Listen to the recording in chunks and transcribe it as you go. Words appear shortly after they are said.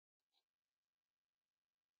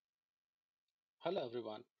Hello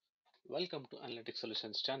everyone, welcome to Analytic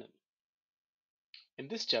Solutions channel. In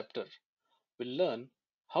this chapter, we'll learn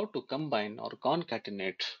how to combine or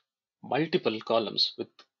concatenate multiple columns with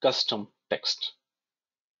custom text.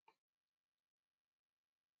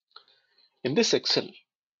 In this Excel,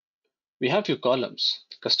 we have few columns: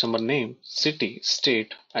 customer name, city,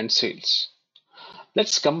 state, and sales.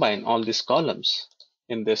 Let's combine all these columns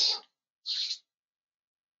in this.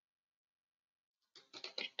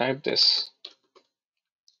 Type this,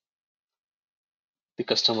 the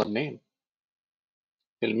customer name.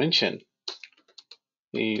 We'll mention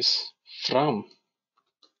is from,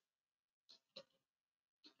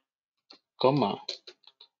 comma,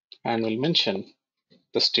 and we'll mention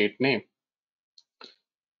the state name.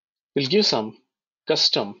 We'll give some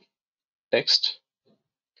custom text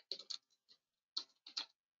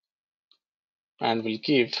and we'll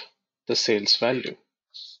give the sales value.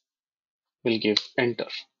 We'll give enter.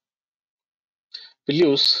 We'll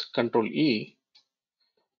use Control E.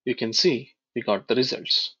 You can see we got the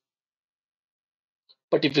results.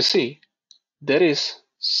 But if you see, there is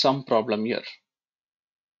some problem here.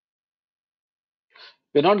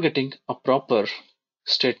 We're not getting a proper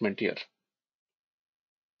statement here.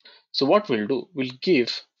 So what we'll do, we'll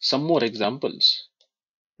give some more examples.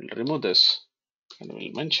 We'll remove this and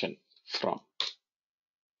we'll mention from.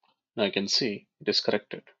 Now you can see it is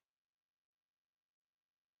corrected.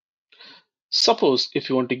 Suppose if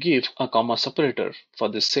you want to give a comma separator for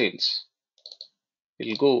the sales,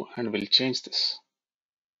 we'll go and we'll change this.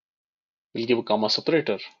 We'll give a comma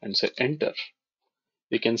separator and say enter.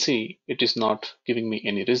 You can see it is not giving me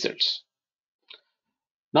any results.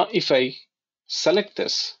 Now if I select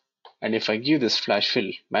this and if I give this flash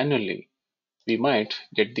fill manually, we might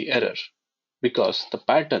get the error because the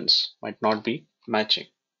patterns might not be matching.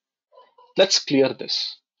 Let's clear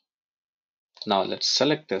this. Now let's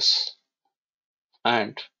select this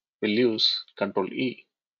and we'll use Control E.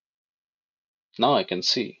 Now I can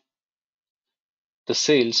see the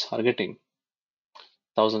sales are getting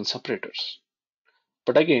 1000 separators.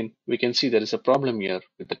 But again, we can see there is a problem here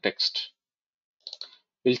with the text.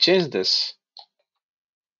 We'll change this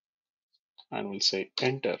and we'll say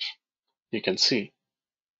enter. You can see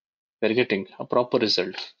we're getting a proper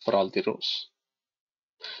result for all the rows.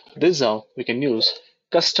 This is how we can use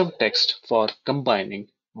custom text for combining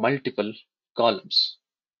multiple columns.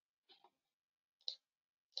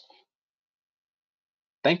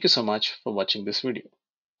 Thank you so much for watching this video.